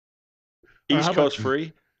East How about Coast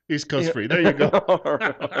free? East Coast Yeah. free? There you go.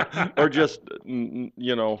 Or just,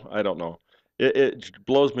 I don't know. It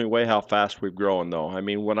blows me away how fast we've grown, though. I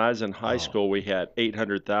mean, when I was in high Oh, school, we had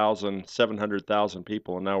 800,000, 700,000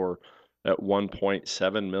 people, and now we're at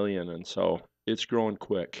 1.7 million, and so it's growing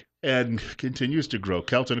quick. and continues to grow.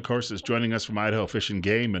 Kelton, of course, is joining us from Idaho Fish and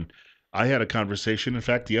Game, and I had a conversation, in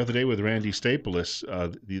fact, the other day with Randy Staples,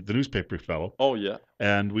 the newspaper fellow, Oh, yeah.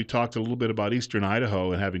 and we talked a little bit about Eastern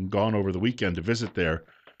Idaho and having gone over the weekend to visit there.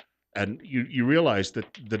 And you realize that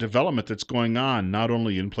the development that's going on, not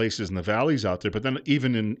only in places in the valleys out there, but then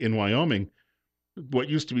even in Wyoming, what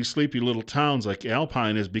used to be sleepy little towns like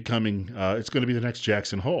Alpine is becoming, it's going to be the next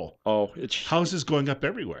Jackson Hole. Oh, it's Houses going up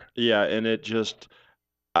everywhere. yeah, and it just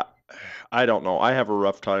I, I don't know. I have a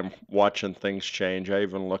rough time watching things change. I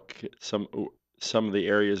even look at some of the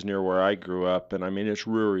areas near where I grew up, and I mean it's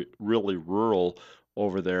really rural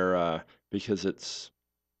over there because it's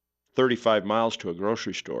 35 miles to a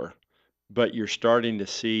grocery store. But you're starting to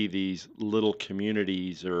see these little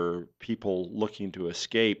communities or people looking to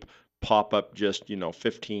escape pop up just,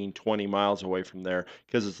 15, 20 miles away from there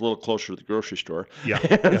because it's a little closer to the grocery store. Yeah,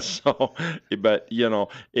 And yeah. so, but,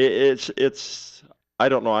 it's, I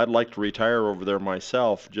don't know. I'd like to retire over there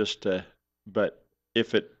myself but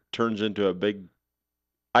if it turns into a big,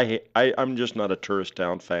 I'm just not a tourist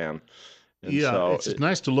town fan. And Yeah, so, it's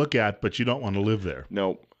nice to look at, but you don't want to live there.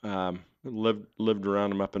 no, lived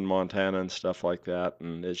around them up in Montana and stuff like that,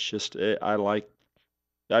 and it's just I like.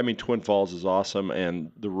 I mean, Twin Falls is awesome,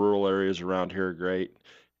 and the rural areas around here are great.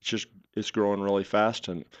 It's growing really fast,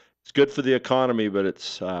 and it's good for the economy, but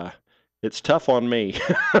it's tough on me.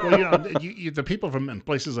 Well, the people from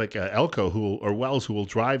places like Elko or Wells who will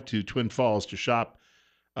drive to Twin Falls to shop,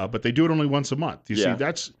 but they do it only once a month. You see, Yeah,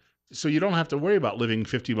 that's so you don't have to worry about living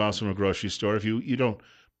 50 miles from a grocery store if you don't.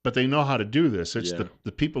 But they know how to do this. It's yeah,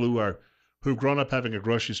 the people who've grown up having a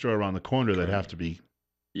grocery store around the corner that have to be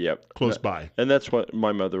yep. close by. And that's what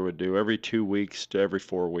my mother would do. Every 2 weeks to every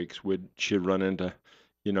 4 weeks, she'd run into,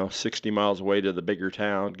 60 miles away to the bigger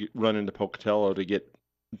town, run into Pocatello to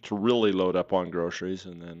really load up on groceries,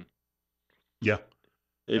 and then Yeah,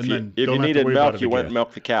 if and you then if you don't have to needed worry about milk, it you went and again.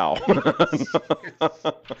 milked the cow.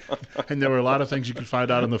 And there were a lot of things you could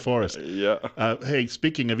find out in the forest. Yeah. Hey,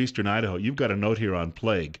 speaking of Eastern Idaho, you've got a note here on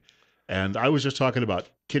plague. And I was just talking about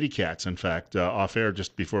kitty cats, in fact, off air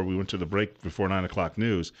just before we went to the break before 9 o'clock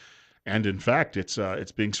news. And in fact, it's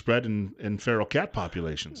being spread in feral cat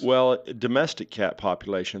populations. Well, domestic cat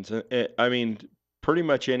populations. I mean, pretty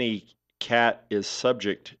much any cat is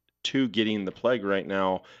subject to getting the plague right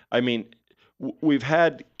now. I mean, we've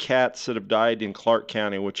had cats that have died in Clark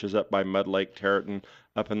County, which is up by Mud Lake, Territon,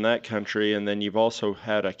 up in that country, and then you've also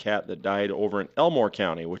had a cat that died over in Elmore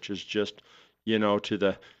County, which is just, to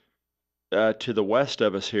the west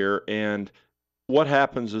of us here. And what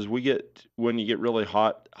happens is when you get really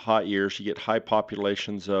hot years, you get high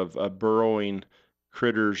populations of burrowing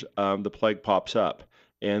critters. The plague pops up,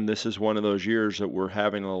 and this is one of those years that we're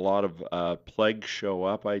having a lot of plague show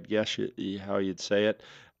up. I guess how you'd say it.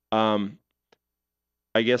 Um,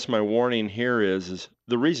 I guess my warning here is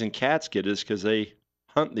the reason cats get it is because they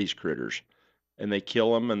hunt these critters and they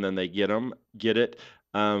kill them and then they get it.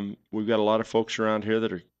 We've got a lot of folks around here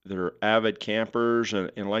that are avid campers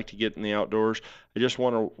and like to get in the outdoors. I just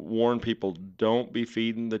want to warn people: don't be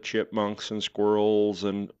feeding the chipmunks and squirrels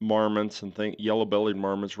and marmots and yellow-bellied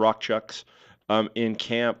marmots, rock chucks, in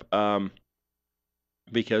camp,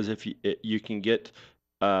 because if you can get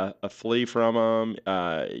a flea from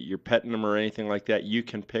them, you're petting them or anything like that, you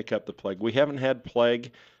can pick up the plague. We haven't had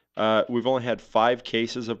plague. We've only had 5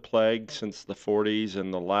 cases of plague since the 40s,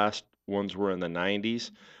 and the last ones were in the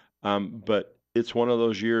 90s. But it's one of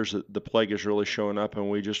those years that the plague is really showing up, and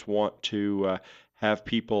we just want to have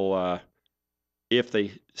people, if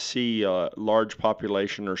they see a large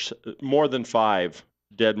population or more than 5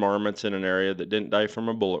 dead marmots in an area that didn't die from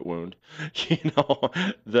a bullet wound, you know,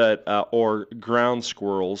 that or ground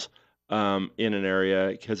squirrels in an area,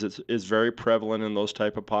 because it's very prevalent in those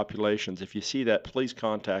type of populations. If you see that, please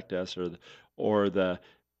contact us or the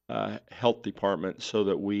health department so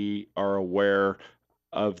that we are aware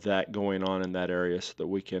of that going on in that area so that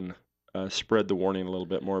we can spread the warning a little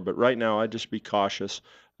bit more. But right now, I'd just be cautious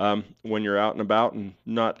when you're out and about and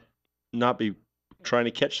not be trying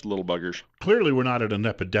to catch the little buggers. Clearly, we're not at an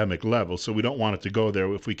epidemic level, so we don't want it to go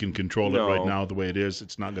there. If we can control it right No. now the way it is,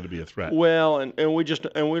 it's not going to be a threat. Well, and we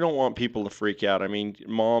don't want people to freak out. I mean,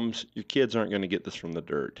 moms, your kids aren't going to get this from the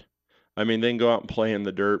dirt. I mean, they can go out and play in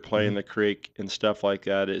the dirt, play in Hmm. the creek and stuff like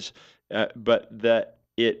that. But that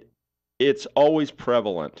it's always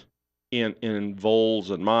prevalent in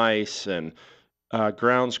voles and mice and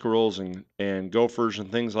ground squirrels and gophers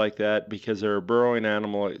and things like that because they're a burrowing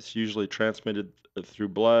animal. It's usually transmitted through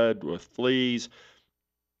blood with fleas,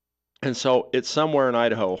 and so it's somewhere in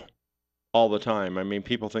Idaho all the time. I mean,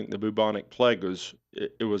 people think the bubonic plague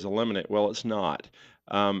it was eliminated. Well, it's not,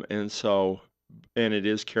 and so and it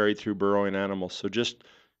is carried through burrowing animals. So just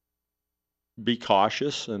be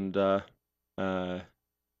cautious and uh,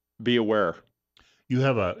 be aware. You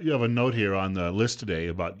have a note here on the list today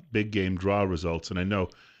about big game draw results, and I know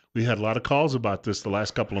we had a lot of calls about this the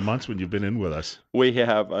last couple of months when you've been in with us. We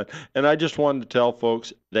have, and I just wanted to tell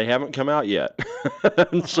folks they haven't come out yet,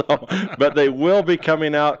 and so, but they will be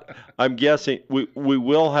coming out. I'm guessing we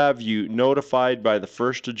will have you notified by the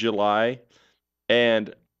 1st of July,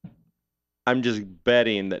 and I'm just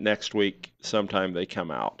betting that next week sometime they come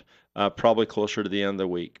out, probably closer to the end of the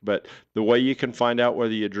week. But the way you can find out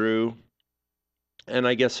whether you drew, and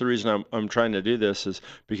I guess the reason I'm trying to do this is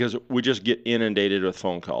because we just get inundated with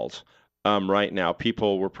phone calls. Right now,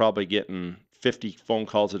 we're probably getting 50 phone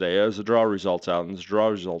calls a day. As the draw results out, and the draw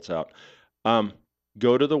results out. Um,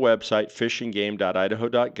 Go to the website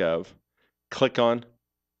fishandgame.idaho.gov, click on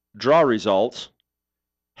draw results,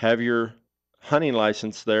 have your hunting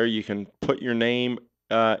license there. You can put your name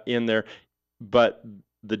in there, but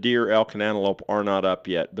the deer, elk, and antelope are not up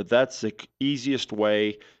yet. But that's the easiest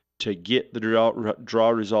way to get the draw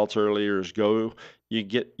results earlier. Is go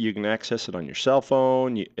you can access it on your cell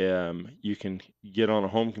phone. You can get on a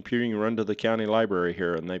home computer. You can run to the county library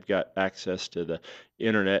here, and they've got access to the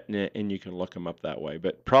internet, and you can look them up that way.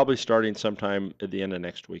 But probably starting sometime at the end of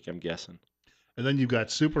next week, I'm guessing. And then you've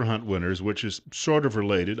got Super Hunt winners, which is sort of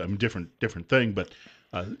related. I mean, different thing, but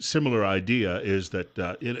similar idea is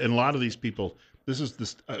that in a lot of these people, this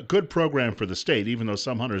is a good program for the state, even though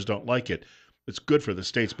some hunters don't like it. It's good for the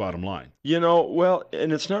state's bottom line. Well,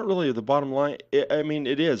 and it's not really the bottom line. I mean,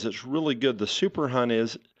 it is. It's really good. The super hunt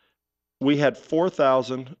is we had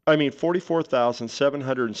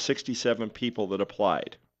 44,767 people that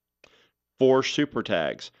applied for super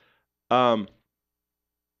tags. Um,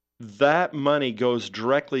 that money goes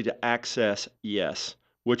directly to Access Yes,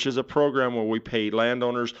 which is a program where we pay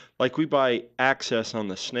landowners, like we buy access on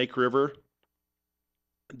the Snake River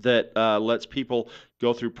that lets people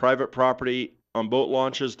go through private property on boat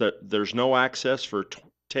launches that there's no access for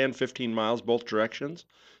 10, 15 miles both directions.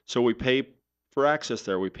 So we pay for access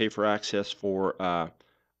there. We pay for access for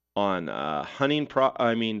on hunting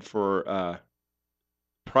I mean for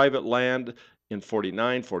private land in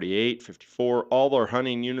 49, 48, 54, all our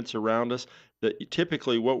hunting units around us. That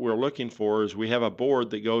typically what we're looking for is we have a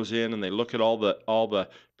board that goes in and they look at all the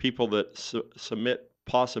people that submit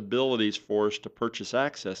possibilities for us to purchase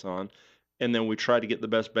access on, and then we try to get the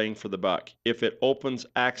best bang for the buck. If it opens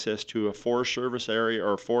access to a Forest Service area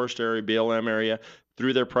or a forest area, BLM area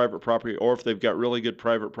through their private property, or if they've got really good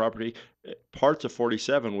private property, parts of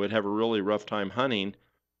 47 would have a really rough time hunting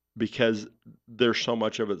because there's so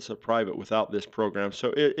much of it's a private without this program.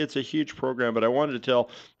 So it's a huge program, but I wanted to tell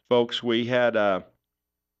folks we had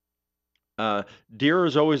deer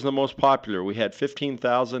is always the most popular. We had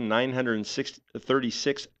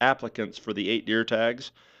 15,936 applicants for the 8 deer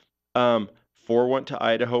tags. 4 went to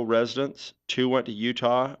Idaho residents, 2 went to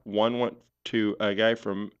Utah, 1 went to a guy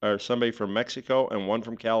from or somebody from Mexico, and 1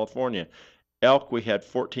 from California. Elk, we had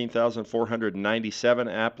 14,497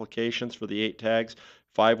 applications for the 8 tags.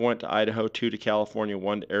 5 went to Idaho, 2 to California,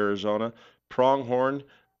 1 to Arizona. Pronghorn,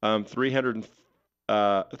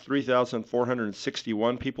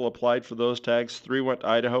 3,461 people applied for those tags. 3 went to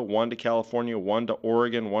Idaho, 1 to California, 1 to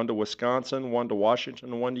Oregon, 1 to Wisconsin, 1 to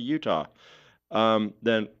Washington, and 1 to Utah.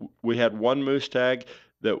 Then we had 1 moose tag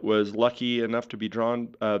that was lucky enough to be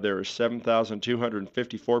drawn. There were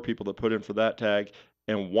 7,254 people that put in for that tag,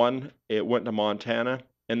 and it went to Montana.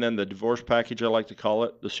 And then the divorce package, I like to call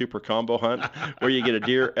it, the super combo hunt, where you get a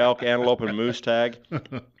deer, elk, antelope, and moose tag.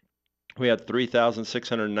 We had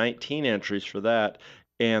 3,619 entries for that,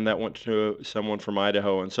 and that went to someone from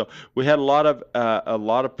Idaho. And so we had a lot of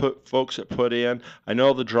folks that put in. I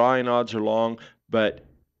know the drawing odds are long, but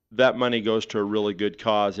that money goes to a really good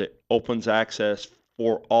cause. It opens access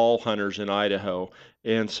for all hunters in Idaho.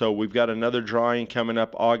 And so we've got another drawing coming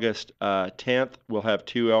up August 10th. We'll have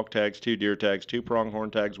 2 elk tags, 2 deer tags, 2 pronghorn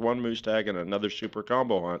tags, 1 moose tag, and another super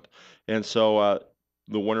combo hunt. And so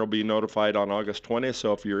the winner will be notified on August 20th.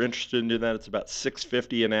 So if you're interested in doing that, it's about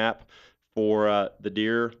 $650 an app for the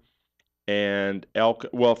deer and elk.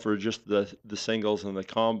 Well, for just the singles and the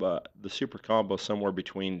combo, the super combo, somewhere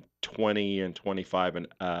between 20 and 25 an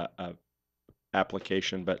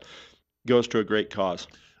application, but goes to a great cause.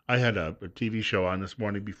 I had a TV show on this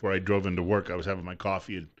morning before I drove into work. I was having my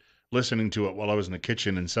coffee and listening to it while I was in the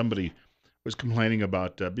kitchen, and somebody was complaining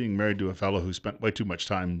about being married to a fellow who spent way too much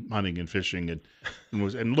time hunting and fishing and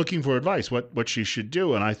looking for advice what she should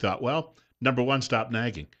do. And I thought, well, number one, stop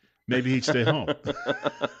nagging. Maybe he'd stay home.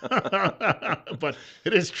 But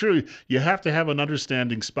it is true. You have to have an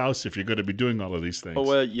understanding spouse if you're going to be doing all of these Oh, things.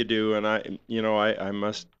 well, you do, and I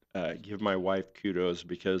must give my wife kudos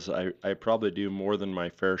because I probably do more than my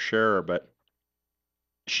fair share, but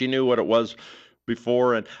she knew what it was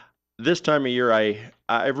before, and this time of year,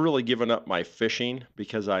 I've really given up my fishing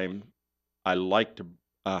because I like to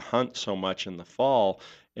hunt so much in the fall,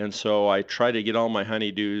 and so I try to get all my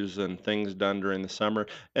honeydews and things done during the summer.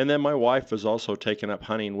 And then my wife has also taken up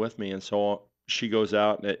hunting with me, and so she goes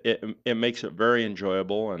out, and it makes it very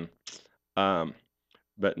enjoyable. And um,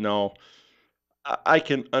 but no, I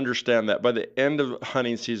can understand that. By the end of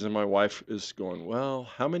hunting season, my wife is going, "Well,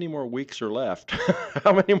 how many more weeks are left?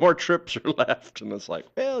 How many more trips are left?" And it's like,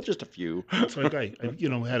 "Well, just a few." It's like I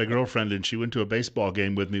had a girlfriend and she went to a baseball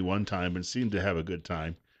game with me one time and seemed to have a good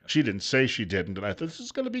time. She didn't say she didn't, and I thought this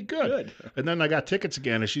is going to be good. Good. And then I got tickets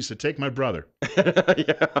again, and she said, "Take my brother."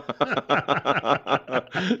 Yeah.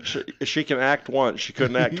 She can act once, she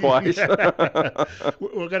couldn't act twice.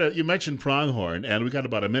 We're gonna. You mentioned pronghorn, and we got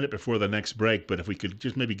about a minute before the next break. But if we could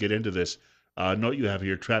just maybe get into this note you have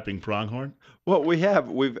here, trapping pronghorn. Well, we've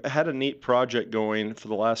had a neat project going for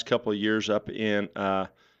the last couple of years up in, uh,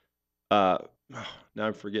 now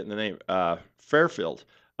I'm forgetting the name, Fairfield,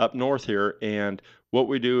 up north here, and what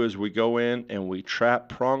we do is we go in and we trap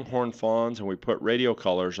pronghorn fawns, and we put radio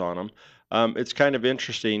collars on them. It's kind of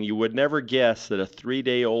interesting, you would never guess that a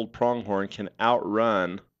three-day-old pronghorn can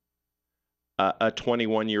outrun a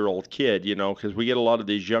 21-year-old kid, because we get a lot of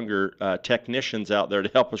these younger technicians out there to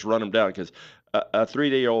help us run them down. Because a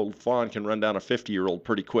 3-day-old fawn can run down a 50-year-old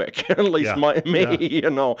pretty quick, at least Yeah, me,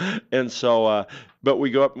 yeah. And so, but we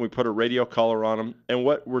go up and we put a radio collar on them, and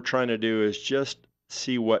what we're trying to do is just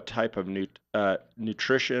see what type of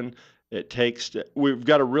nutrition it takes. We've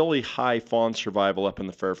got a really high fawn survival up in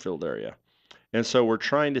the Fairfield area. And so we're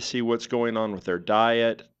trying to see what's going on with their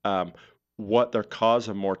diet, what their cause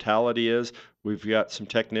of mortality is. We've got some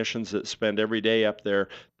technicians that spend every day up there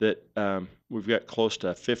that we've got close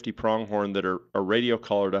to 50 pronghorn that are radio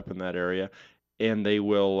collared up in that area, and they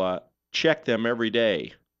will check them every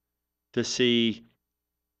day to see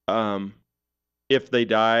um, if they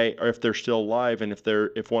die or if they're still alive, and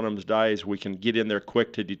if one of them dies, we can get in there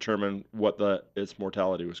quick to determine what its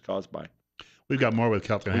mortality was caused by. We've got more with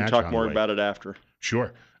Kelton We can Hatch talk on the more way. about it after.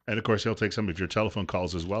 Sure. And of course, he'll take some of your telephone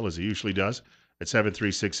calls as well as he usually does at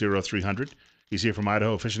 7360300. He's here from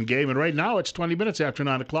Idaho Fish and Game. And right now it's 20 minutes after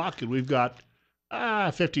 9 o'clock, and we've got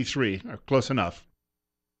 53, or close enough.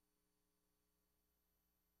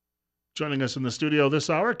 Joining us in the studio this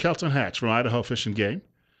hour, Kelton Hatch from Idaho Fish and Game.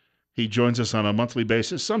 He joins us on a monthly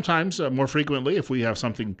basis, sometimes more frequently if we have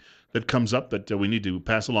something that comes up that we need to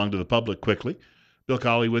pass along to the public quickly. Bill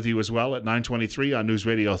Colley with you as well at 9:23 on News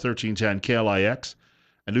Radio 1310 KLIX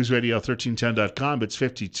and newsradio1310.com. It's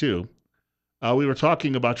 52. We were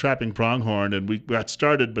talking about trapping pronghorn, and we got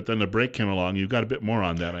started, but then the break came along. You've got a bit more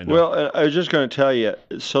on that, I know. Well, I was just going to tell you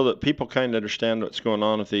so that people kind of understand what's going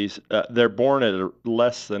on with these. They're born at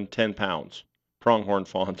less than 10 pounds. Pronghorn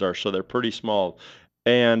fawns are, so they're pretty small,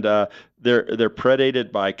 and they're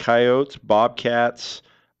predated by coyotes, bobcats,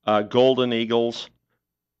 golden eagles.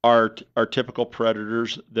 Are typical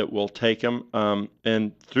predators that will take them.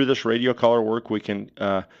 And through this radio collar work, we can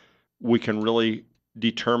really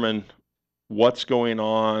determine what's going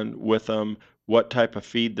on with them, what type of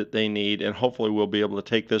feed that they need, and hopefully we'll be able to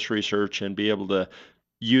take this research and be able to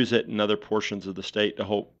use it in other portions of the state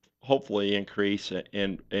to hopefully increase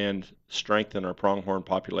and strengthen our pronghorn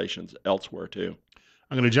populations elsewhere too.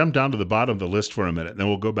 I'm going to jump down to the bottom of the list for a minute, and then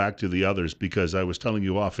we'll go back to the others because I was telling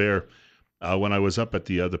you off air when I was up at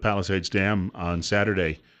the Palisades Dam on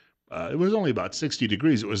Saturday. It was only about 60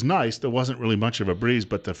 degrees. It was nice. There wasn't really much of a breeze,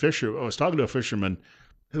 but I was talking to a fisherman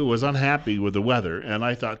who was unhappy with the weather, and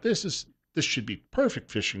I thought this should be perfect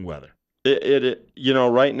fishing weather.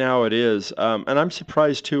 Right now it is, and I'm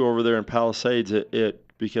surprised too over there in Palisades.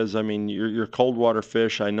 Because I mean your cold water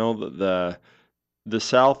fish. I know that the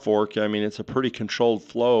South Fork. I mean it's a pretty controlled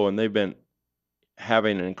flow, and they've been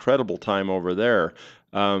having an incredible time over there.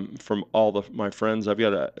 From all my friends, I've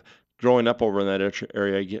got growing up over in that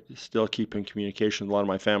area. Still keep in communication with a lot of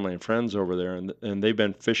my family and friends over there, and they've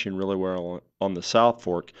been fishing really well on the South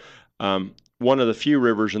Fork. One of the few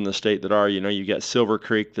rivers in the state that are, you got Silver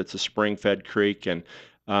Creek, that's a spring-fed creek, and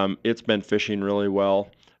it's been fishing really well.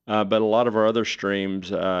 But a lot of our other streams,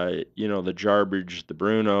 the Jarbidge, the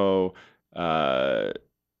Bruno, uh,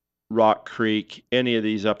 Rock Creek, any of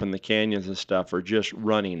these up in the canyons and stuff are just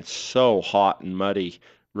running so hot and muddy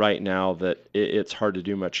right now that it's hard to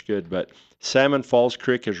do much good. But Salmon Falls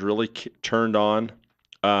Creek has really turned on.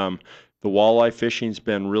 Um, the walleye fishing's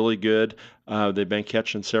been really good. They've been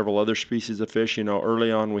catching several other species of fish. You know,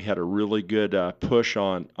 early on we had a really good push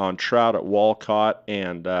on trout at Walcott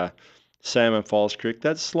and Salmon Falls Creek.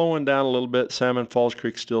 That's slowing down a little bit. Salmon Falls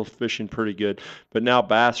Creek's still fishing pretty good, but now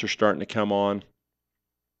bass are starting to come on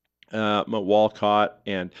at Walcott.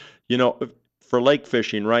 And, you know, for lake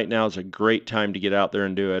fishing right now is a great time to get out there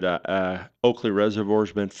and do it. Oakley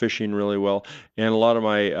Reservoir's been fishing really well, and a lot of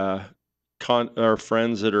my our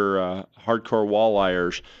friends that are hardcore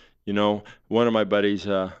walleyers. You know, one of my buddies,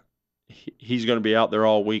 he's going to be out there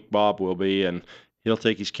all week. Bob will be, and he'll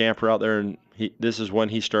take his camper out there, and this is when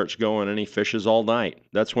he starts going, and he fishes all night.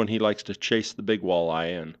 That's when he likes to chase the big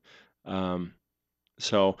walleye, and um,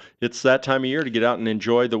 so it's that time of year to get out and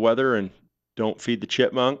enjoy the weather and don't feed the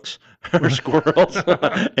chipmunks or squirrels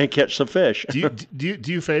and catch some fish. Do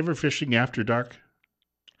you favor fishing after dark?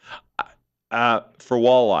 For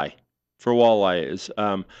walleye, for walleye is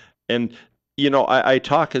and you know I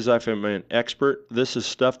talk as if I'm an expert. This is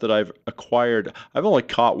stuff that I've acquired. I've only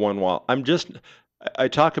caught one walleye. I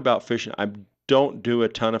talk about fishing. I don't do a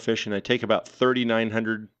ton of fishing. I take about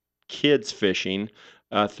 3,900 kids fishing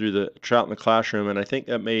through the Trout in the Classroom, and I think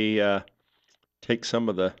that may take some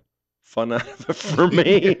of the fun out of it for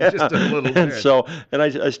me. Just a little and bit. so, and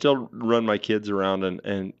I still run my kids around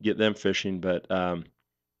and get them fishing, but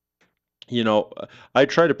you know, I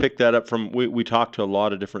try to pick that up from we talk to a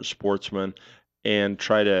lot of different sportsmen and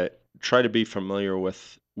try to be familiar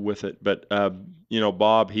with it. But you know,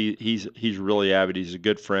 Bob, he's really avid. He's a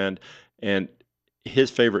good friend, and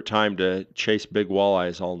his favorite time to chase big walleye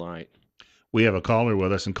is all night. We have a caller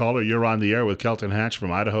with us, and caller, you're on the air with Kelton Hatch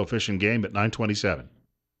from Idaho Fish and Game at 927.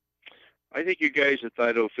 I think you guys at the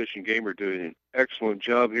Idaho Fish and Game are doing an excellent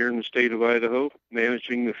job here in the state of Idaho,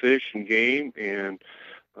 managing the fish and game, and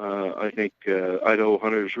I think Idaho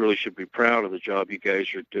hunters really should be proud of the job you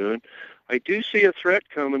guys are doing. I do see a threat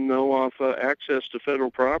coming, though, off access to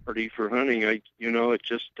federal property for hunting. I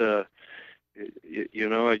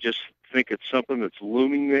just think it's something that's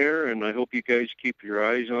looming there, and I hope you guys keep your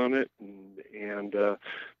eyes on it.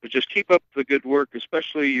 But just keep up the good work,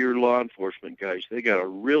 especially your law enforcement guys. They got a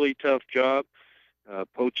really tough job.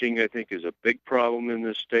 Poaching, I think, is a big problem in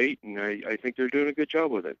this state, and I think they're doing a good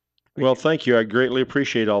job with it. Well, thank you. I greatly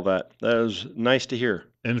appreciate all that. That was nice to hear.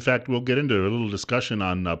 In fact, we'll get into a little discussion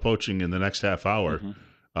on poaching in the next half hour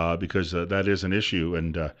because that is an issue.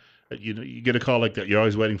 And you get a call like that, you're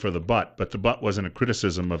always waiting for the but the but wasn't a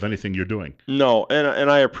criticism of anything you're doing. No, and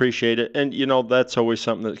I appreciate it. And you know, that's always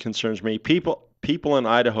something that concerns me. People in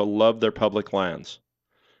Idaho love their public lands.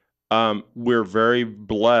 We're very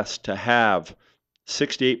blessed to have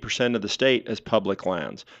 68% of the state as public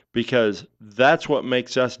lands because that's what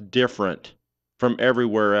makes us different from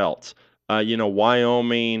everywhere else. You know,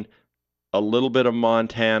 Wyoming, a little bit of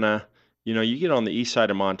Montana. You know, you get on the east side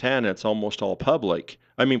of Montana, it's almost all public.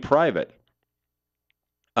 I mean, private.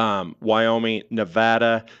 Wyoming,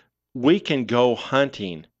 Nevada, we can go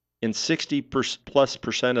hunting in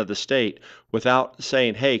 60+ % of the state without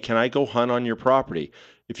saying, hey, can I go hunt on your property?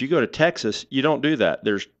 If you go to Texas, you don't do that.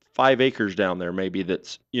 There's 5 acres down there maybe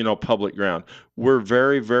that's, you know, public ground. We're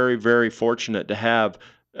very, very, very fortunate to have,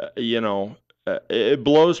 it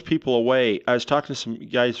blows people away. I was talking to some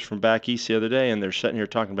guys from back east the other day, and they're sitting here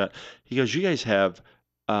talking about, he goes, you guys have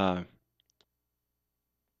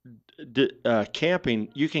camping.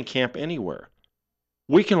 You can camp anywhere.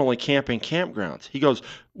 We can only camp in campgrounds. He goes,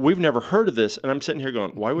 we've never heard of this. And I'm sitting here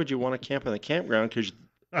going, why would you want to camp in the campground? Because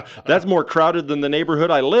that's more crowded than the neighborhood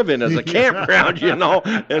I live in as a campground, you know?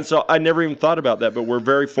 And so I never even thought about that, but we're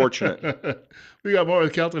very fortunate. We got more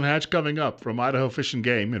with Kelton Hatch coming up from Idaho Fish and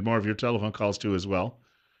Game, and more of your telephone calls too as well.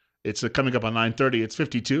 It's coming up on 9:30. It's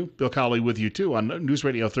 52. Bill Cowley with you too on News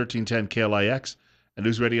Radio 1310 KLIX and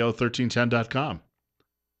newsradio1310.com.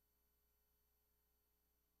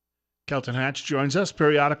 Kelton Hatch joins us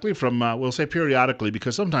periodically from, we'll say periodically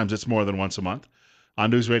because sometimes it's more than once a month, on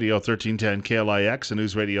News Radio 1310 KLIX and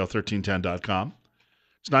newsradio1310.com.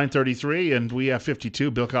 It's 9:33, and we have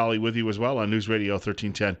 52. Bill Cowley with you as well on News Radio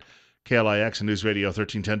 1310 KLIX and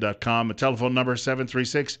newsradio1310.com. A telephone number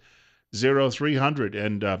 736-0300.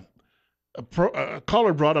 And a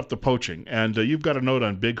caller brought up the poaching, and you've got a note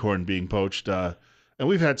on bighorn being poached. And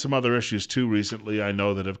we've had some other issues too recently, I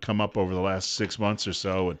know, that have come up over the last 6 months or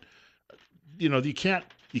so. And you know, you can't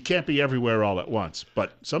be everywhere all at once,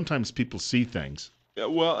 but sometimes people see things. Yeah,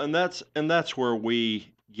 well, and that's where we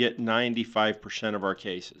get 95% of our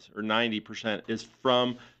cases, or 90% is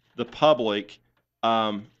from the public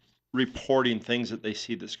um, reporting things that they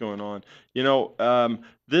see that's going on.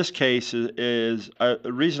 This case is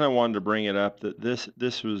the reason I wanted to bring it up. That this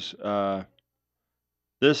is a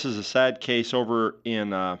sad case over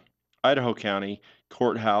in Idaho County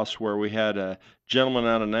courthouse where we had a gentleman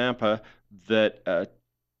out of Nampa that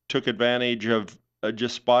took advantage of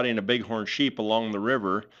just spotting a bighorn sheep along the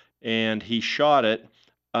river, and he shot it.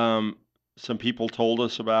 Um, some people told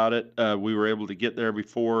us about it. We were able to get there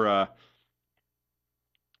before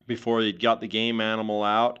he got the game animal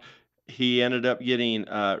out. He ended up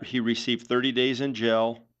he received 30 days in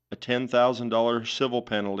jail, a $10,000 civil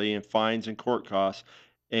penalty, and fines and court costs,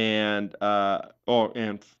 and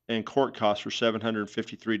and court costs were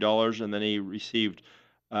 $753, and then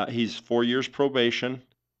he's 4 years probation.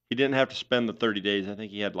 He didn't have to spend the 30 days. I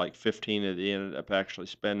think he had like 15 that he ended up actually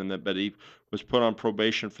spending that, but he was put on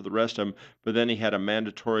probation for the rest of them. But then he had a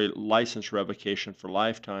mandatory license revocation for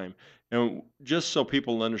lifetime. And just so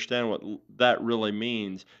people understand what that really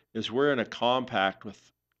means is we're in a compact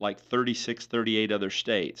with like 36, 38 other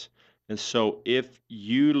states. And so if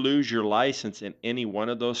you lose your license in any one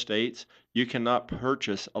of those states, you cannot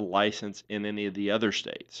purchase a license in any of the other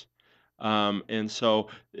states. And so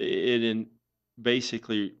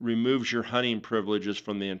basically removes your hunting privileges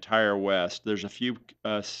from the entire West. There's a few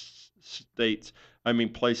states, I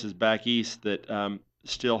mean places back east that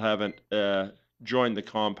still haven't joined the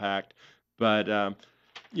compact, but and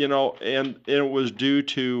it was due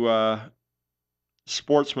to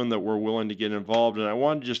sportsmen that were willing to get involved. And I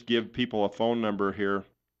want to just give people a phone number here.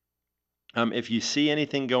 If you see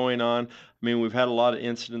anything going on, I mean, we've had a lot of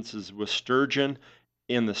incidences with sturgeon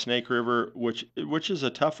in the Snake River, which is a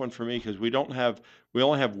tough one for me because we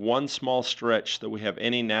only have one small stretch that we have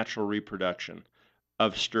any natural reproduction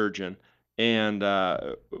of sturgeon, and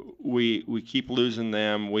we keep losing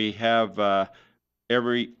them. We have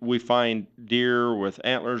we find deer with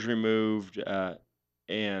antlers removed,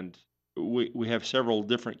 and we have several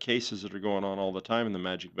different cases that are going on all the time in the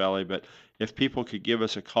Magic Valley. But if people could give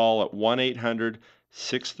us a call at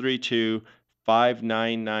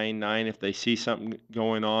 1-800-632-5999 if they see something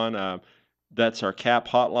going on, that's our CAP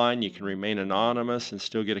hotline. You can remain anonymous and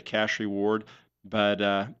still get a cash reward.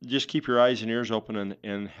 But just keep your eyes and ears open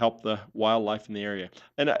and help the wildlife in the area.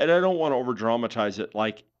 And I don't want to over dramatize it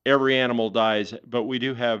like every animal dies, but we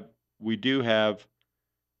do have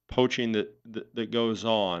poaching that goes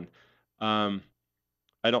on. Um,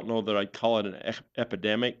 I don't know that I'd call it an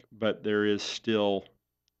epidemic, but there is still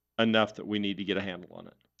enough that we need to get a handle on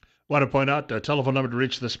it. Want to point out the telephone number to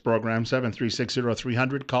reach this program,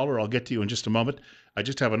 7360300. Caller, I'll get to you in just a moment. I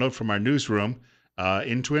just have a note from our newsroom.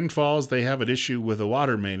 In Twin Falls, they have an issue with a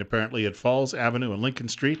water main, apparently at Falls Avenue and Lincoln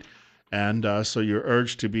Street. And so you're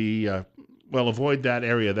urged to avoid that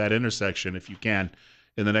area, that intersection, if you can,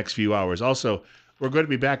 in the next few hours. Also, we're going to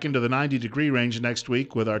be back into the 90-degree range next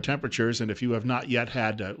week with our temperatures. And if you have not yet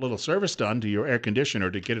had a little service done to your air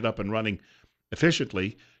conditioner to get it up and running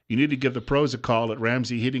efficiently, you need to give the pros a call at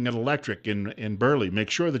Ramsey Heating and Electric in Burley.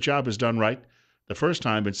 Make sure the job is done right the first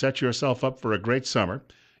time and set yourself up for a great summer.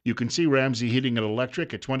 You can see Ramsey Heating and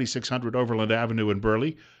Electric at 2600 Overland Avenue in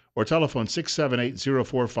Burley or telephone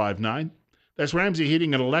 678-0459. That's Ramsey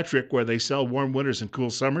Heating and Electric, where they sell warm winters and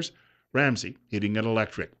cool summers. Ramsey Heating and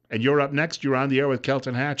Electric. And you're up next. You're on the air with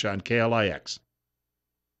Kelton Hatch on KLIX.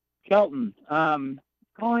 Kelton,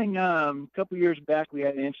 calling a couple years back, we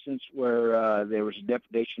had an instance where there was a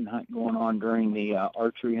depredation hunt going on during the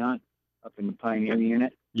archery hunt up in the Pioneer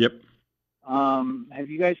Unit. Yep. Have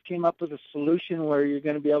you guys came up with a solution where you're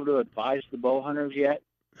going to be able to advise the bow hunters yet?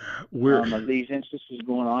 Of these instances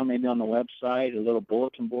going on, maybe on the website, a little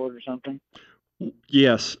bulletin board or something?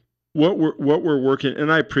 Yes. What we're working,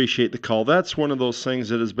 and I appreciate the call. That's one of those things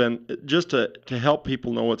that has been just to help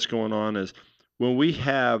people know what's going on is when we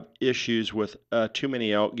have issues with too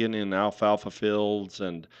many elk getting in alfalfa fields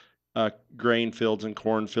and grain fields and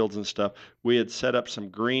corn fields and stuff, we had set up some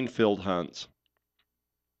green field hunts.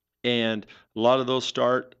 And a lot of those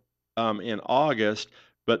start in August,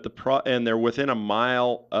 but and they're within a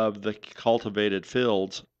mile of the cultivated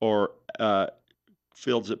fields or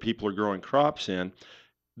fields that people are growing crops in.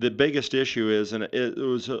 The biggest issue is, and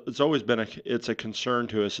it's always been it's a concern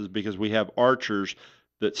to us, is because we have archers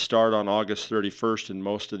that start on August 31st in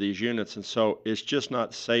most of these units, and so it's just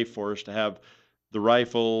not safe for us to have the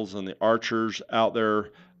rifles and the archers out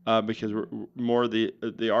there because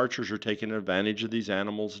the archers are taking advantage of these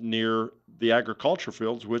animals near the agriculture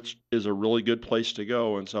fields, which is a really good place to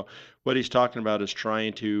go. And so what he's talking about is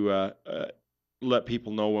trying to let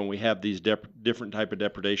people know when we have these different type of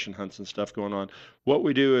depredation hunts and stuff going on. What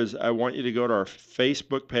we do is I want you to go to our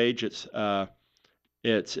Facebook page. It's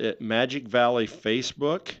It's at Magic Valley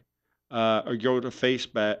Facebook, or go to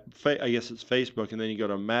Facebook. I guess it's Facebook, and then you go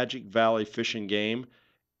to Magic Valley Fish and Game,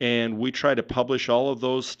 and we try to publish all of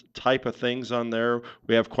those type of things on there.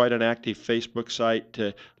 We have quite an active Facebook site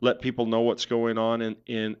to let people know what's going on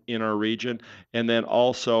in our region, and then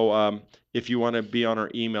also if you want to be on our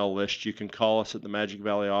email list, you can call us at the Magic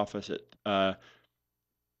Valley office at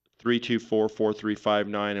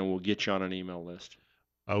 324-4359, and we'll get you on an email list.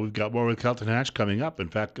 We've got more with Kelton Hatch coming up. In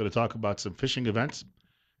fact, going to talk about some fishing events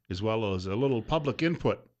as well as a little public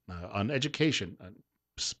input on education, a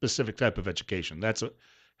specific type of education. That's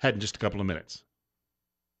ahead in just a couple of minutes.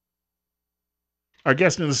 Our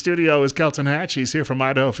guest in the studio is Kelton Hatch. He's here from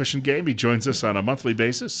Idaho Fish and Game. He joins us on a monthly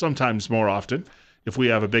basis, sometimes more often. If we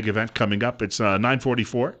have a big event coming up, it's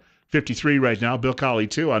 9:44, 53 right now. Bill Colley,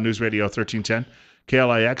 too, on News Radio 1310,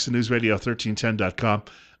 KLIX, and newsradio1310.com.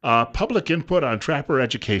 Public input on trapper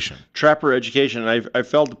education. Trapper education. I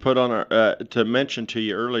failed to put on our to mention to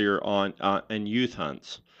you earlier on and youth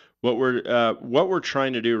hunts. What we're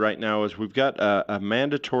trying to do right now is we've got a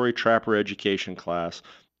mandatory trapper education class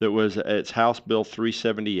that was it's House Bill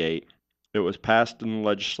 378. It was passed in the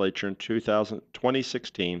legislature in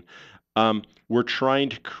 2016. We're trying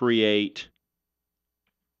to create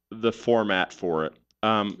the format for it.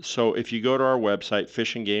 So if you go to our website,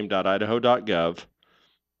 fishandgame.idaho.gov,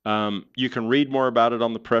 you can read more about it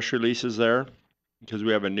on the press releases there, because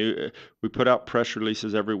we have we put out press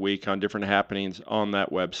releases every week on different happenings on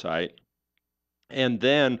that website. And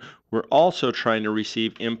then we're also trying to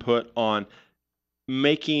receive input on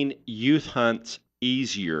making youth hunts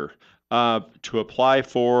easier to apply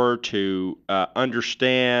for, to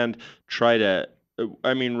understand,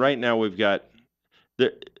 right now we've got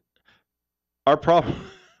our problem.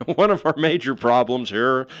 One of our major problems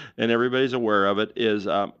here, and everybody's aware of it, is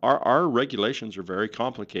our regulations are very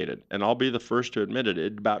complicated. And I'll be the first to admit it.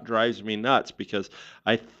 It about drives me nuts because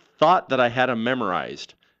I thought that I had them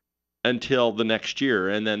memorized until the next year,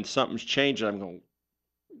 and then something's changed, and I'm going,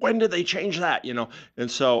 when did they change that? And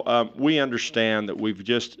so we understand that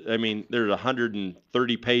there's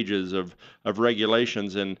 130 pages of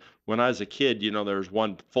regulations, and when I was a kid, there's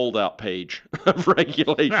one fold-out page of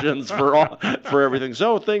regulations for everything.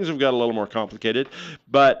 So things have got a little more complicated,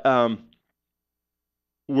 but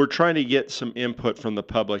we're trying to get some input from the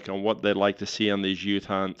public on what they'd like to see on these youth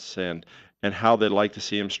hunts, and how they'd like to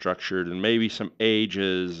see them structured, and maybe some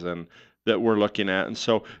ages and that we're looking at. And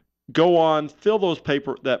so go on, fill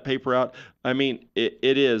that paper out.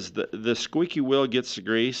 It is the squeaky wheel gets the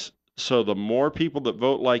grease. So the more people that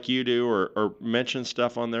vote like you do, or mention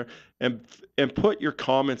stuff on there, and put your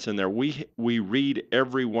comments in there. We read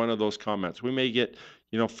every one of those comments. We may get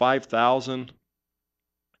 5,000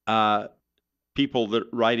 people that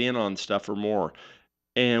write in on stuff or more,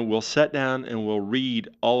 and we'll sit down and we'll read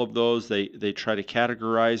all of those. They try to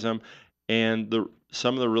categorize them, and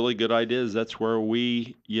some of the really good ideas. That's where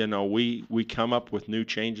we come up with new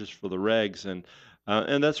changes for the regs, and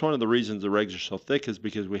that's one of the reasons the regs are so thick, is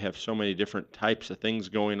because we have so many different types of things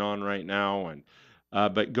going on right now. And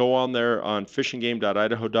but go on there on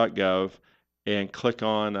fishandgame.idaho.gov and click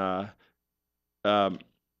on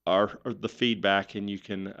the feedback, and you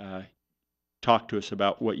can talk to us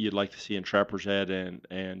about what you'd like to see in Trapper's Ed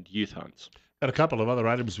and youth hunts. Got a couple of other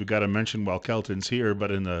items we've got to mention while Kelton's here,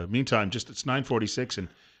 but in the meantime, it's 9:46 and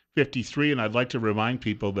 53, and I'd like to remind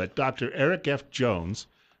people that Dr. Eric F. Jones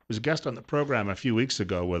was a guest on the program a few weeks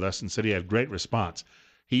ago with us and said he had great response.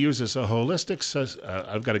 He uses a holistic,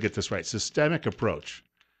 I've got to get this right, systemic approach,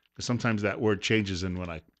 because sometimes that word changes in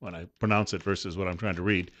when I pronounce it versus what I'm trying to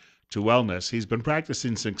read, to wellness. He's been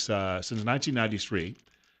practicing since 1993.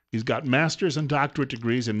 He's got master's and doctorate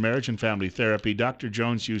degrees in marriage and family therapy. Dr.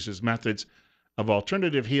 Jones uses methods of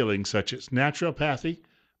alternative healing such as naturopathy,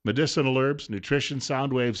 medicinal herbs, nutrition,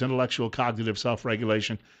 sound waves, intellectual cognitive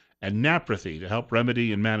self-regulation, and naprathy to help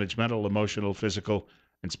remedy and manage mental, emotional, physical,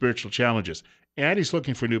 and spiritual challenges. And he's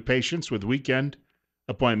looking for new patients with weekend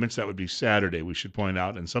appointments. That would be Saturday, we should point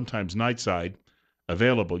out, and sometimes nightside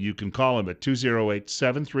available. You can call him at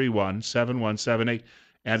 208-731-7178.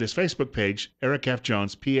 And his Facebook page, Eric F.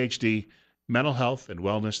 Jones, Ph.D., mental health and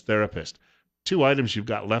wellness therapist. Two items you've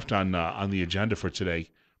got left on the agenda for today.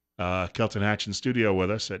 Kelton Hatch in studio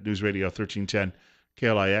with us at News Radio 1310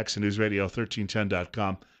 KLIX and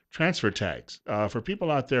newsradio1310.com. Transfer tags. For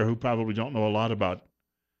people out there who probably don't know a lot about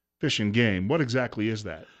fish and game, what exactly is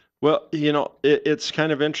that? Well, it's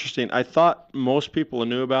kind of interesting. I thought most people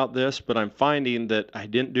knew about this, but I'm finding that I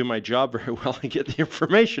didn't do my job very well to get the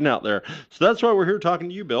information out there. So that's why we're here talking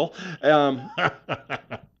to you, Bill.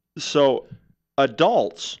 So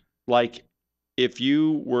adults, like if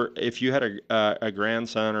you had a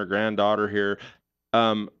grandson or granddaughter here,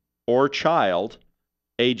 um, or child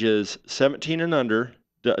ages 17 and under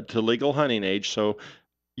to legal hunting age, so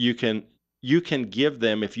you can you can give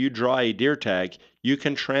them, if you draw a deer tag, you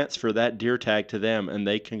can transfer that deer tag to them and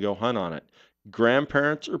they can go hunt on it.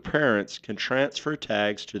 Grandparents or parents can transfer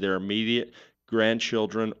tags to their immediate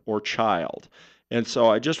grandchildren or child. And so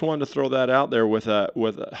I just wanted to throw that out there with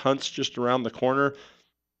hunts just around the corner.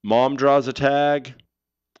 Mom draws a tag.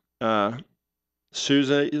 Uh,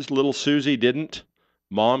 little Susie didn't.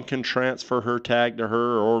 Mom can transfer her tag to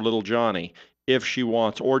her or little Johnny if she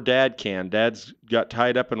wants, or Dad can. Dad's got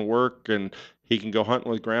tied up in work and he can go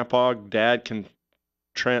hunting with Grandpa. Dad can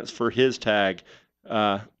transfer his tag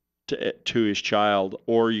uh, to his child,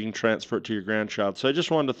 or you can transfer it to your grandchild. So I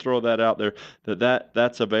just wanted to throw that out there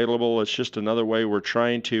that's available. It's just another way we're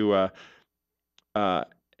trying to uh,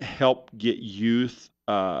 help get youth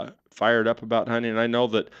fired up about hunting. And I know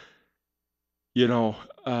that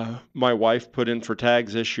my wife put in for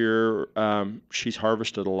tags this year. She's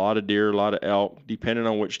harvested a lot of deer, a lot of elk, depending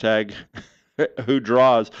on which tag who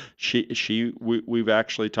draws. We've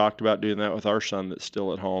actually talked about doing that with our son that's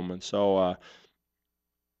still at home, and so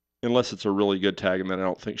unless it's a really good tag, and then I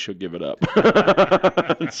don't think she'll give it up.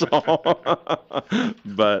 So,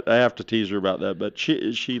 but I have to tease her about that. But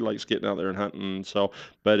she likes getting out there and hunting. So,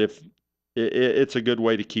 but if it's a good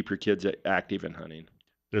way to keep your kids active in hunting.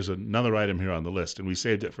 There's another item here on the list, and we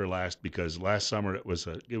saved it for last because last summer it was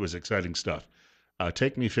exciting stuff.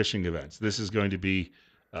 Take me fishing events. This is going to be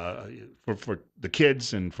for the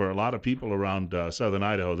kids and for a lot of people around southern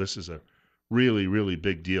Idaho. This is a really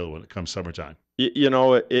big deal when it comes summertime.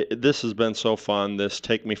 This has been so fun. This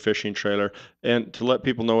Take Me Fishing trailer, and to let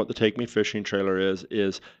people know what the Take Me Fishing trailer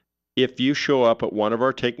is if you show up at one of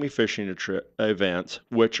our Take Me Fishing events,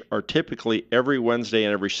 which are typically every Wednesday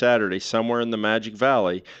and every Saturday somewhere in the Magic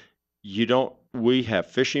Valley, we have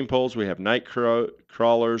fishing poles, we have night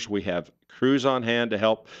crawlers, we have crews on hand to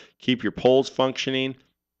help keep your poles functioning.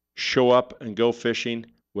 Show up and go fishing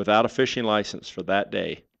without a fishing license for that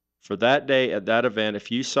day. For that day at that event,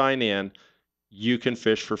 if you sign in, you can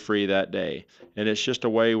fish for free that day. And it's just a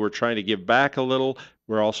way we're trying to give back a little.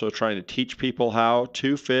 We're also trying to teach people how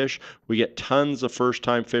to fish. We get tons of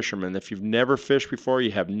first-time fishermen. If you've never fished before,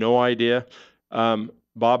 you have no idea.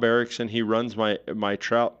 Bob Erickson, he runs my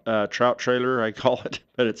trout trailer, I call it,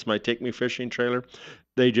 but it's my Take Me Fishing trailer.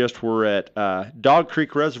 They just were at Dog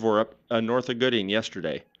Creek Reservoir up north of Gooding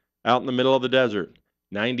yesterday, out in the middle of the desert.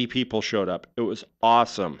 90 people showed up. It was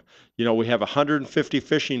awesome. We have 150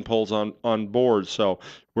 fishing poles on board. So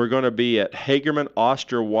we're going to be at Hagerman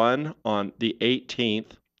Oster 1 on the 18th,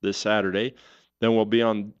 this Saturday. Then we'll be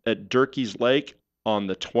at Durkee's Lake on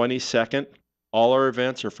the 22nd. All our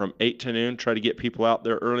events are from 8 to noon. Try to get people out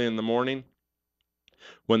there early in the morning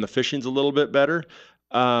when the fishing's a little bit better.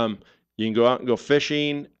 You can go out and go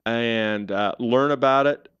fishing and learn about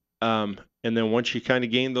it. And then once you kind of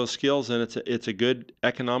gain those skills, then it's a good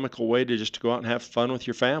economical way to just go out and have fun with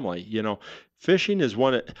your family. Fishing is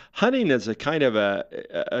hunting is a kind of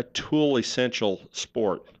a tool essential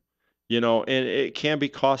sport. And it can be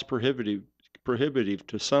cost prohibitive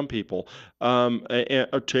to some people,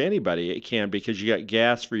 or to anybody. It can, because you got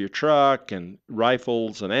gas for your truck and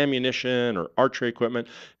rifles and ammunition or archery equipment,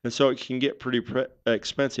 and so it can get pretty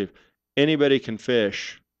expensive. Anybody can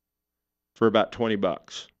fish for about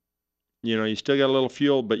 $20. You still got a little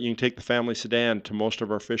fuel, but you can take the family sedan to most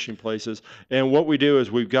of our fishing places. And what we do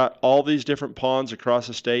is we've got all these different ponds across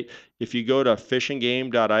the state. If you go to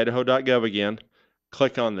fishandgame.idaho.gov again,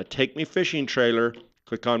 click on the Take Me Fishing trailer,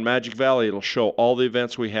 click on Magic Valley, it'll show all the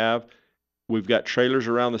events we have. We've got trailers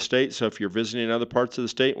around the state, so if you're visiting other parts of the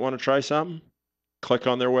state and want to try something, click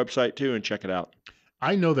on their website too and check it out.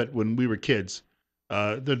 I know that when we were kids,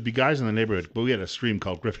 there'd be guys in the neighborhood, but we had a stream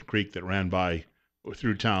called Griffin Creek that ran by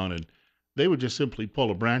through town, and they would just simply pull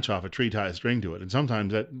a branch off a tree, tie a string to it, and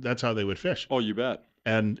sometimes that's how they would fish. Oh, you bet.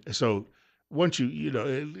 And so once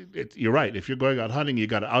you're right. If you're going out hunting, you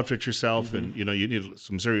got to outfit yourself, Mm-hmm. and you need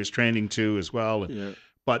some serious training too as well. Yeah.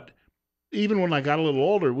 But even when I got a little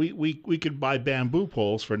older, we could buy bamboo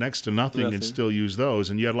poles for next to nothing and still use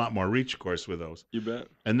those, and you had a lot more reach, of course, with those. You bet.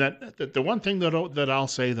 And that the one thing that I'll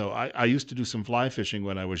say though, I used to do some fly fishing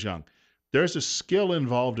when I was young. There's a skill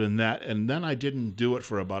involved in that, and then I didn't do it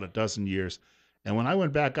for about a dozen years. And when I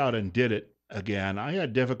went back out and did it again, I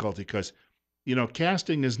had difficulty because,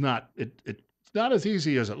 casting is not it's not as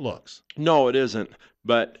easy as it looks. No, it isn't.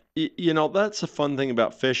 But that's the fun thing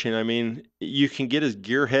about fishing. I mean, you can get as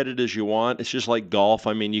gear-headed as you want. It's just like golf.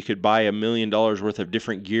 I mean, you could buy $1 million worth of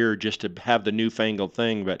different gear just to have the newfangled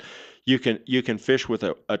thing. But you can fish with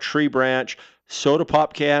a tree branch, soda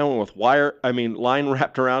pop can with wire. I mean, line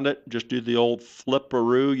wrapped around it. Just do the old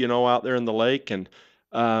flipperoo, out there in the lake, and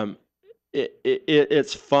um,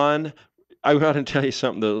 it's fun. I got to tell you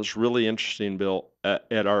something that was really interesting, Bill.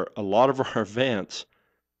 At a lot of our events,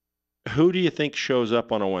 who do you think shows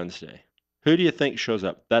up on a Wednesday? Who do you think shows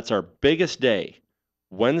up? That's our biggest day.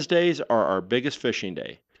 Wednesdays are our biggest fishing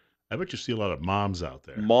day. I bet you see a lot of moms out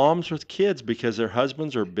there. Moms with kids because their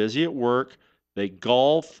husbands are busy at work. They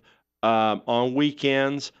golf on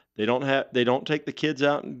weekends. They don't take the kids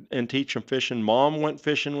out and teach them fishing. Mom went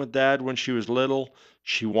fishing with dad when she was little.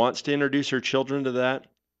 She wants to introduce her children to that.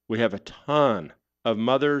 We have a ton of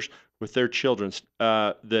mothers with their children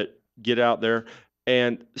that get out there.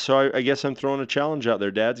 And so I guess I'm throwing a challenge out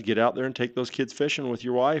there. Dads, get out there and take those kids fishing with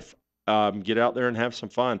your wife. Get out there and have some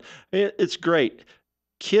fun. It's great.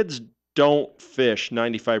 Kids don't fish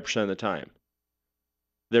 95% of the time.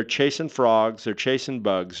 They're chasing frogs, they're chasing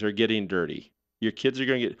bugs, they're getting dirty. Your kids are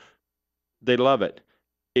going to they love it.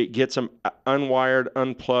 It gets them unwired,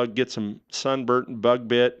 unplugged, gets them sunburnt and bug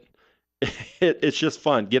bit. It's just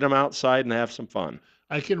fun. Get them outside and have some fun.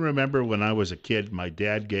 I can remember when I was a kid, my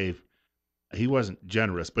dad he wasn't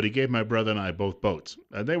generous, but he gave my brother and I both boats.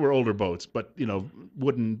 They were older boats, but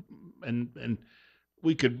wooden, and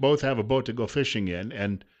we could both have a boat to go fishing in.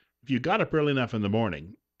 And if you got up early enough in the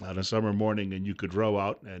morning, on a summer morning, and you could row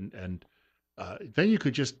out, and then you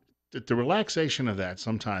could just the relaxation of that.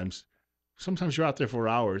 Sometimes you're out there for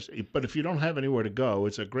hours, but if you don't have anywhere to go,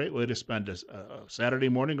 it's a great way to spend a Saturday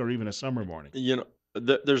morning or even a summer morning.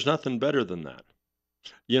 There's nothing better than that.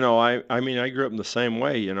 I mean, I grew up in the same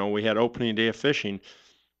way. We had opening day of fishing.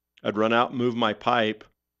 I'd run out and move my pipe,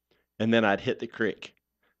 and then I'd hit the creek.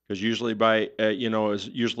 Because usually it was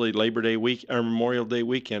usually Labor Day week or Memorial Day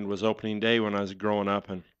weekend was opening day when I was growing up,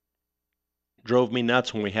 and drove me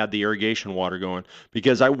nuts when we had the irrigation water going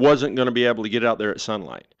because I wasn't going to be able to get out there at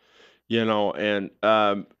sunlight.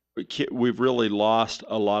 And we've really lost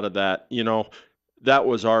a lot of that. That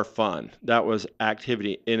was our fun. That was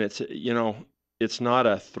activity, and it's not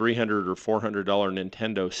a $300 or $400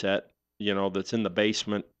 Nintendo set, that's in the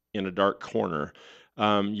basement in a dark corner.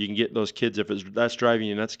 You can get those kids if that's driving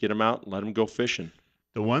you nuts. Get them out and let them go fishing.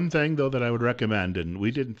 The one thing, though, that I would recommend, and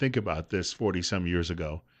we didn't think about this 40 some years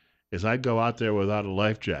ago, is I'd go out there without a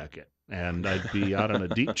life jacket, and I'd be out on a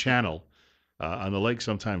deep channel on the lake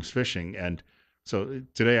sometimes fishing. And so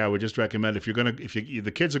today I would just recommend if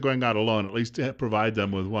the kids are going out alone, at least provide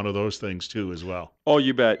them with one of those things too as well. Oh,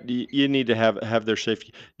 you bet. You need to have their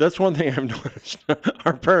safety. That's one thing I've noticed.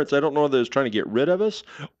 Our parents, I don't know whether they're trying to get rid of us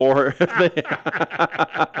or if they,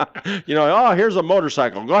 oh, here's a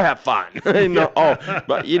motorcycle. Go have fun.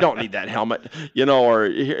 But you don't need that helmet, or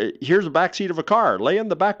here's the back seat of a car. Lay in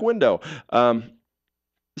the back window.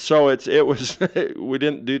 So it was we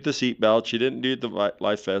didn't do the seat belts, you didn't do the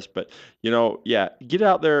life vest, but yeah, get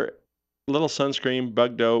out there, little sunscreen,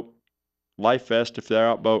 bug dope, life vest if they're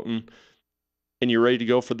out boating, and you're ready to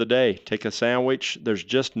go for the day. Take a sandwich. There's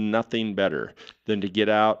just nothing better than to get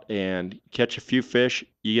out and catch a few fish.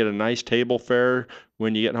 You get a nice table fare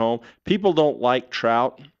when you get home. People don't like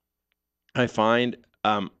trout. I find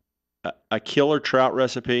a killer trout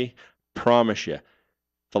recipe, promise you,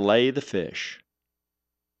 fillet the fish.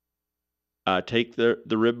 Take the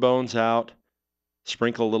rib bones out,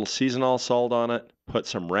 sprinkle a little seasonal salt on it, put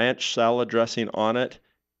some ranch salad dressing on it,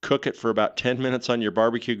 cook it for about 10 minutes on your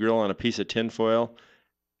barbecue grill on a piece of tin foil.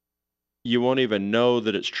 You won't even know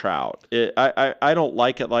that it's trout. I don't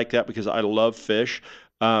like it like that because I love fish,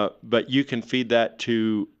 but you can feed that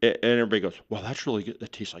to, and everybody goes, well, that's really good.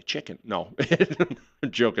 That tastes like chicken. No,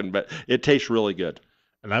 I'm joking, but it tastes really good.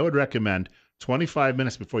 And I would recommend 25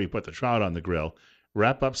 minutes before you put the trout on the grill,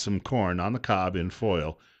 wrap up some corn on the cob in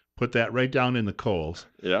foil, put that right down in the coals.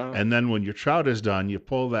 Yeah. And then when your trout is done, you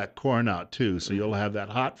pull that corn out too. So you'll have that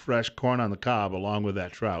hot, fresh corn on the cob along with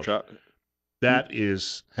that trout. That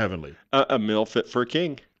is heavenly. A meal fit for a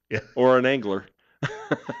king. Yeah. Or an angler.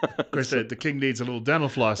 Of course, the king needs a little dental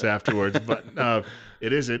floss afterwards, but I'll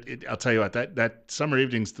tell you what, that summer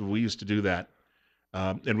evenings we used to do that.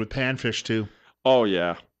 And with panfish too. Oh,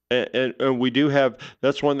 yeah. And we do have,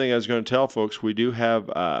 that's one thing I was going to tell folks, we do have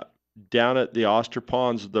down at the Oster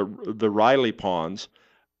Ponds, the Riley Ponds,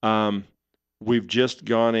 we've just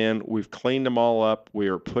gone in, we've cleaned them all up. We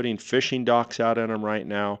are putting fishing docks out in them right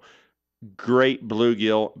now. Great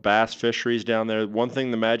bluegill bass fisheries down there. One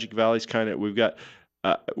thing the Magic Valley's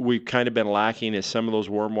we've kind of been lacking is some of those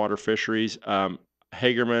warm water fisheries.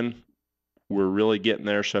 Hagerman, we're really getting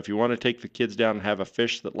there. So if you want to take the kids down and have a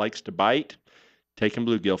fish that likes to bite, take them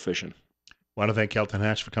bluegill fishing. Want to thank Kelton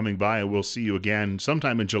Hatch for coming by, and we'll see you again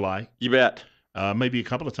sometime in July. You bet. Maybe a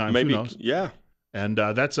couple of times. Maybe, who knows? yeah. And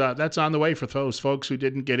that's on the way for those folks who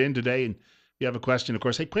didn't get in today. And if you have a question, of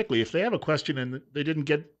course, hey, quickly, if they have a question and they didn't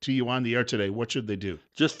get to you on the air today, what should they do?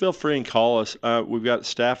 Just feel free and call us. We've got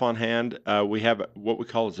staff on hand. We have what we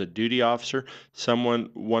call as a duty officer,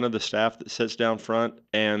 one of the staff that sits down front,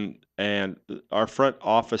 and our front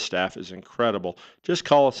office staff is incredible. Just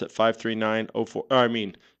call us at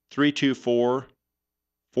 324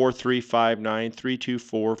 4359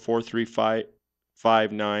 324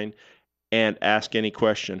 4359 and ask any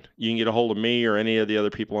question. You can get a hold of me or any of the other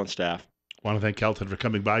people on staff. Want to thank Kelton for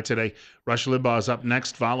coming by today. Rush Limbaugh is up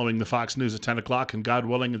next following the Fox News at 10 o'clock, and God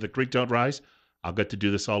willing, if the creek don't rise, I'll get to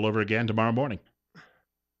do this all over again tomorrow morning.